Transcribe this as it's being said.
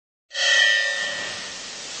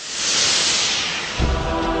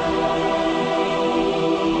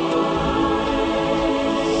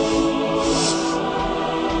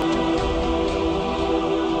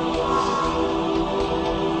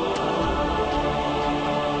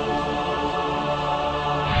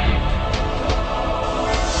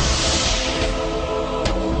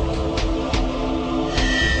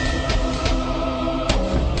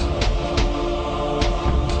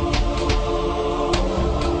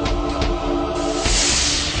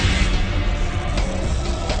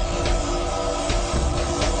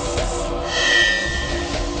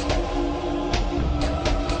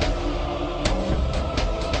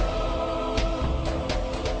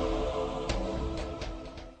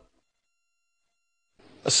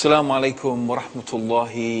Assalamu alaikum wa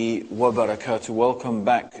rahmatullahi wa barakatuh. Welcome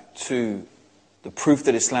back to the proof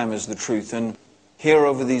that Islam is the truth. And here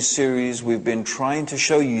over these series we've been trying to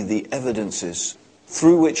show you the evidences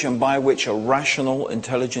through which and by which a rational,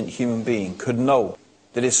 intelligent human being could know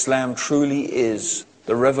that Islam truly is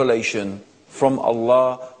the revelation from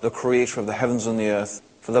Allah, the creator of the heavens and the earth,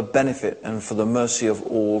 for the benefit and for the mercy of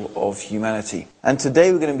all of humanity. And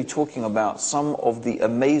today we're going to be talking about some of the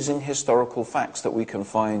amazing historical facts that we can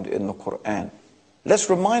find in the Quran.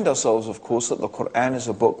 Let's remind ourselves, of course, that the Quran is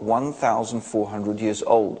a book 1,400 years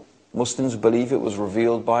old. Muslims believe it was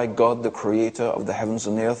revealed by God, the creator of the heavens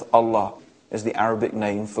and the earth. Allah is the Arabic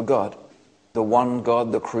name for God. The one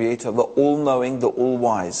God, the creator, the all-knowing, the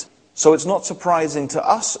all-wise. So it's not surprising to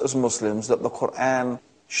us as Muslims that the Quran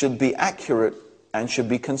should be accurate and should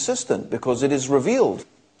be consistent, because it is revealed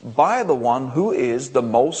by the one who is the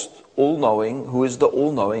most all-knowing, who is the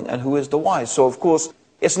all-knowing, and who is the wise. So of course,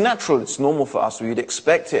 it's natural, it's normal for us, we'd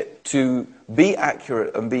expect it to be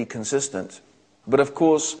accurate and be consistent. But of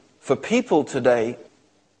course, for people today,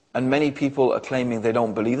 and many people are claiming they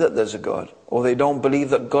don't believe that there's a God, or they don't believe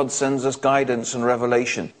that God sends us guidance and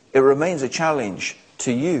revelation, it remains a challenge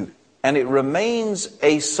to you. And it remains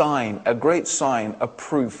a sign, a great sign, a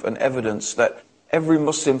proof, an evidence that every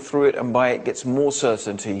Muslim through it and by it gets more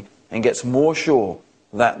certainty and gets more sure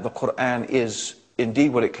that the Quran is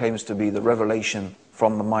indeed what it claims to be, the revelation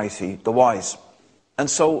from the mighty, the wise. And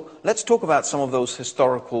so let's talk about some of those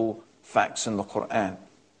historical facts in the Quran.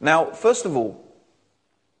 Now, first of all,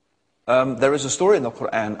 there is a story in the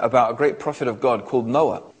Quran about a great prophet of God called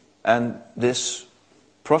Noah. And this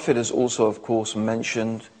prophet is also, of course,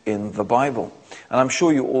 mentioned in the Bible. And I'm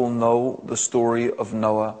sure you all know the story of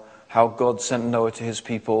Noah, how God sent Noah to his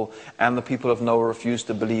people, and the people of Noah refused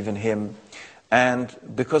to believe in him. And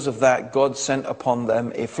because of that, God sent upon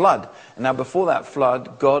them a flood. And now before that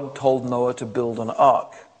flood, God told Noah to build an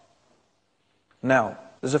ark. Now,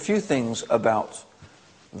 there's a few things about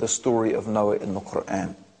the story of Noah in the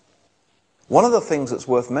Quran. One of the things that's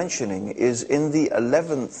worth mentioning is in the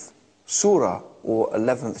 11th surah, or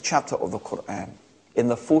 11th chapter of the Quran, in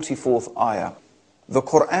the 44th ayah, the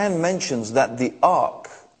Quran mentions that the ark,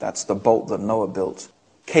 that's the boat that Noah built,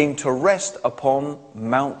 came to rest upon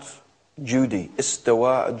Mount Judi,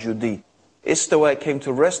 Istawa Judi. Istawa came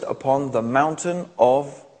to rest upon the mountain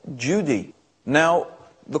of Judi. Now,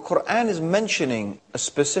 the Quran is mentioning a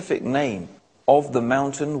specific name of the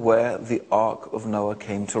mountain where the Ark of Noah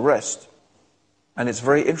came to rest. And it's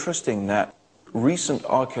very interesting that recent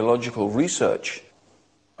archaeological research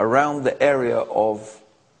around the area of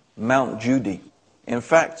Mount Judi, in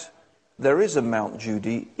fact, there is a Mount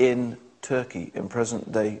Judi in Turkey, in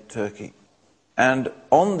present-day Turkey. And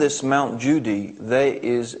on this Mount Judi, there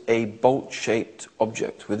is a boat-shaped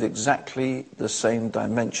object with exactly the same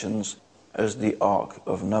dimensions as the Ark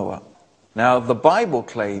of Noah. Now, the Bible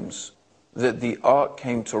claims that the Ark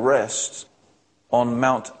came to rest on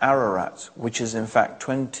Mount Ararat, which is in fact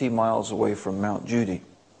 20 miles away from Mount Judi.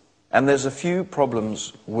 And there's a few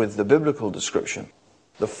problems with the biblical description.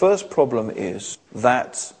 The first problem is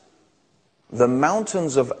that the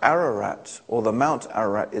mountains of Ararat, or the Mount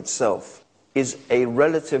Ararat itself, is a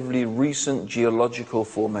relatively recent geological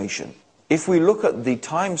formation. If we look at the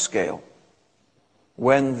time scale,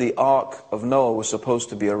 when the Ark of Noah was supposed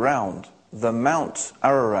to be around, the Mount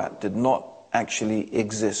Ararat did not actually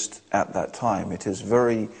exist at that time. It is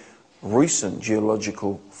very recent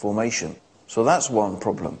geological formation. So that's one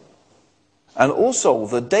problem. And also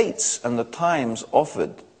the dates and the times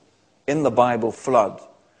offered in the Bible flood,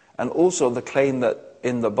 and also the claim that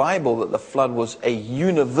in the Bible that the flood was a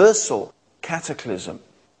universal cataclysm,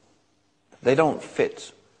 they don't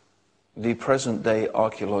fit the present-day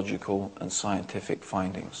archaeological and scientific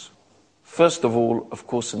findings. First of all, of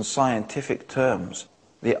course, in scientific terms,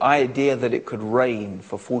 the idea that it could rain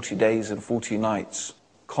for 40 days and 40 nights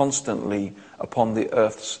constantly upon the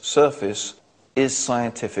Earth's surface is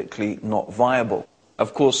scientifically not viable.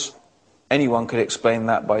 Of course, anyone could explain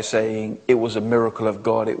that by saying it was a miracle of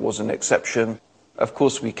God, it was an exception. Of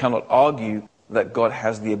course, we cannot argue that God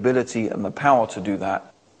has the ability and the power to do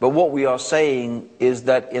that. But what we are saying is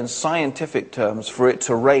that in scientific terms, for it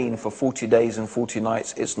to rain for 40 days and 40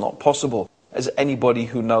 nights, it's not possible. As anybody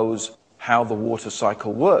who knows how the water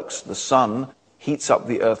cycle works, the sun heats up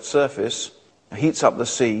the Earth's surface, heats up the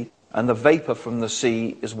sea, and the vapor from the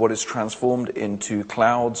sea is what is transformed into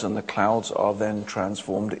clouds, and the clouds are then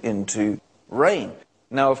transformed into rain.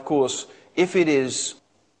 Now, of course, if it is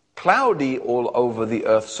cloudy all over the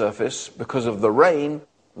Earth's surface because of the rain,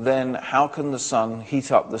 then how can the sun heat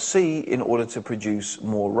up the sea in order to produce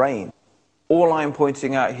more rain? All I'm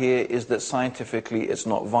pointing out here is that scientifically it's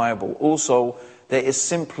not viable. Also, there is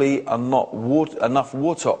simply enough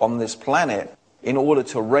water on this planet in order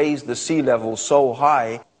to raise the sea level so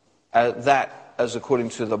high that, as according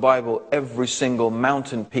to the Bible, every single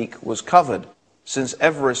mountain peak was covered. Since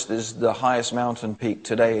Everest is the highest mountain peak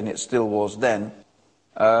today, and it still was then,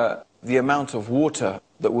 the amount of water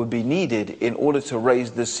that would be needed in order to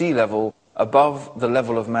raise the sea level above the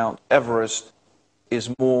level of Mount Everest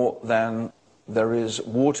is more than there is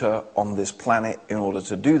water on this planet in order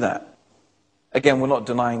to do that. Again, we're not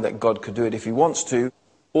denying that God could do it if he wants to.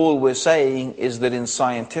 All we're saying is that in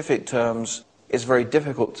scientific terms, it's very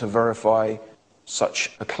difficult to verify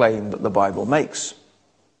such a claim that the Bible makes.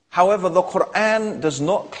 However, the Quran does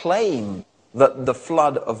not claim that the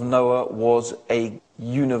flood of Noah was a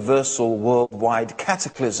universal worldwide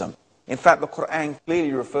cataclysm. In fact, the Quran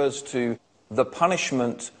clearly refers to the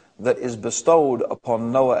punishment that is bestowed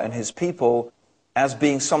upon Noah and his people as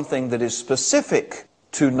being something that is specific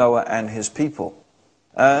to Noah and his people.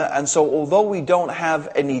 And so although we don't have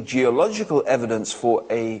any geological evidence for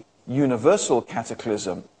a universal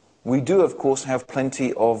cataclysm, we do of course have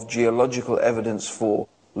plenty of geological evidence for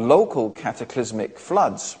local cataclysmic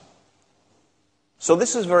floods. So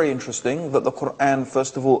this is very interesting that the Quran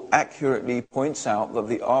first of all accurately points out that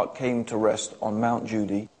the ark came to rest on Mount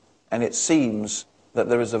Judy, and it seems that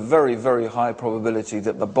there is a very, very high probability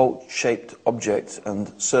that the boat-shaped object, and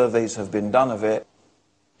surveys have been done of it,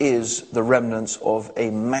 is the remnants of a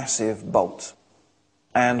massive boat.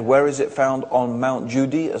 And where is it found? On Mount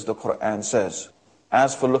Judy, as the Quran says.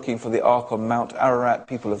 As for looking for the ark on Mount Ararat,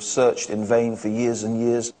 people have searched in vain for years and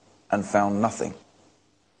years and found nothing.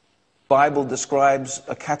 The Bible describes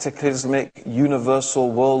a cataclysmic, universal,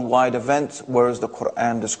 worldwide event, whereas the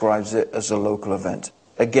Quran describes it as a local event.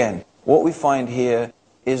 Again, what we find here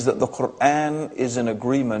is that the Quran is in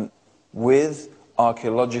agreement with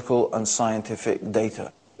archaeological and scientific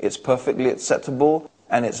data. It's perfectly acceptable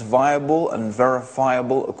and it's viable and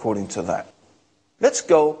verifiable according to that. Let's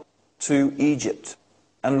go to Egypt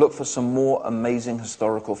and look for some more amazing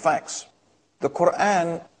historical facts. The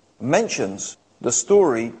Quran mentions the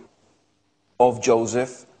story of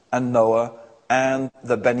Joseph and Noah and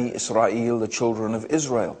the Bani Israel, the children of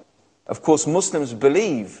Israel. Of course, Muslims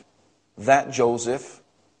believe that Joseph,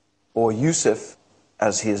 or Yusuf,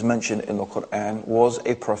 as he is mentioned in the Quran, was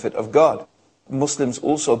a prophet of God. Muslims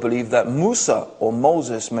also believe that Musa, or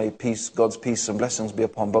Moses, may God's peace and blessings be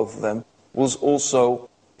upon both of them, was also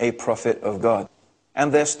a prophet of God.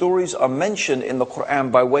 And their stories are mentioned in the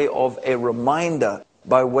Quran by way of a reminder,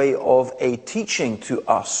 by way of a teaching to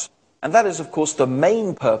us. And that is, of course, the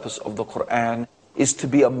main purpose of the Quran, is to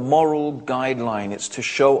be a moral guideline. It's to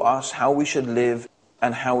show us how we should live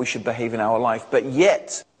and how we should behave in our life. But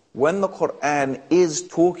yet, when the Quran is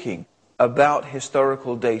talking about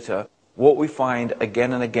historical data, what we find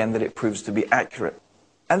again and again that it proves to be accurate.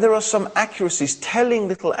 And there are some accuracies, telling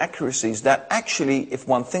little accuracies, that actually, if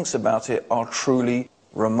one thinks about it, are truly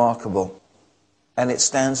remarkable. And it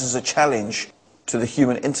stands as a challenge to the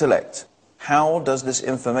human intellect. How does this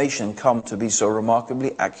information come to be so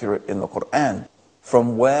remarkably accurate in the Quran?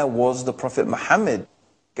 From where was the Prophet Muhammad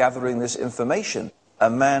gathering this information? A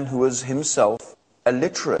man who was himself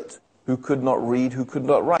illiterate, who could not read, who could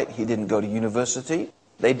not write. He didn't go to university.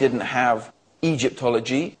 They didn't have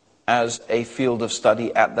Egyptology as a field of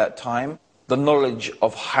study at that time. The knowledge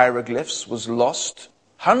of hieroglyphs was lost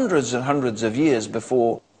hundreds and hundreds of years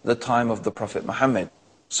before the time of the Prophet Muhammad.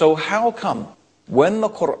 So how come when the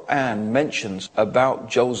Quran mentions about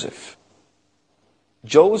Joseph,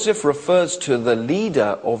 Joseph refers to the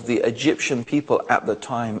leader of the Egyptian people at the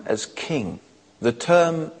time as king? The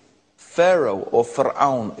term Pharaoh or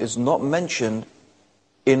Pharaoh is not mentioned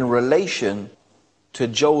in relation to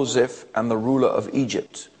Joseph and the ruler of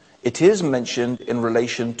Egypt. It is mentioned in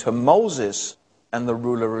relation to Moses and the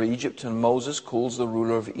ruler of Egypt, and Moses calls the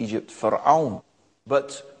ruler of Egypt Pharaoh.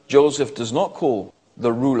 But Joseph does not call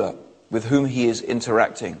the ruler with whom he is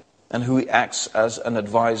interacting and who he acts as an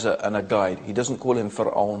advisor and a guide. He doesn't call him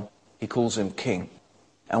Pharaoh, he calls him king.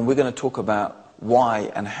 And we're going to talk about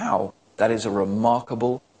why and how that is a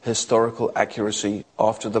remarkable historical accuracy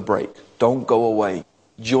after the break. Don't go away.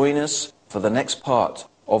 Join us for the next part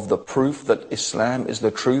of the proof that Islam is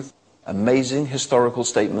the truth. Amazing historical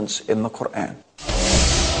statements in the Quran.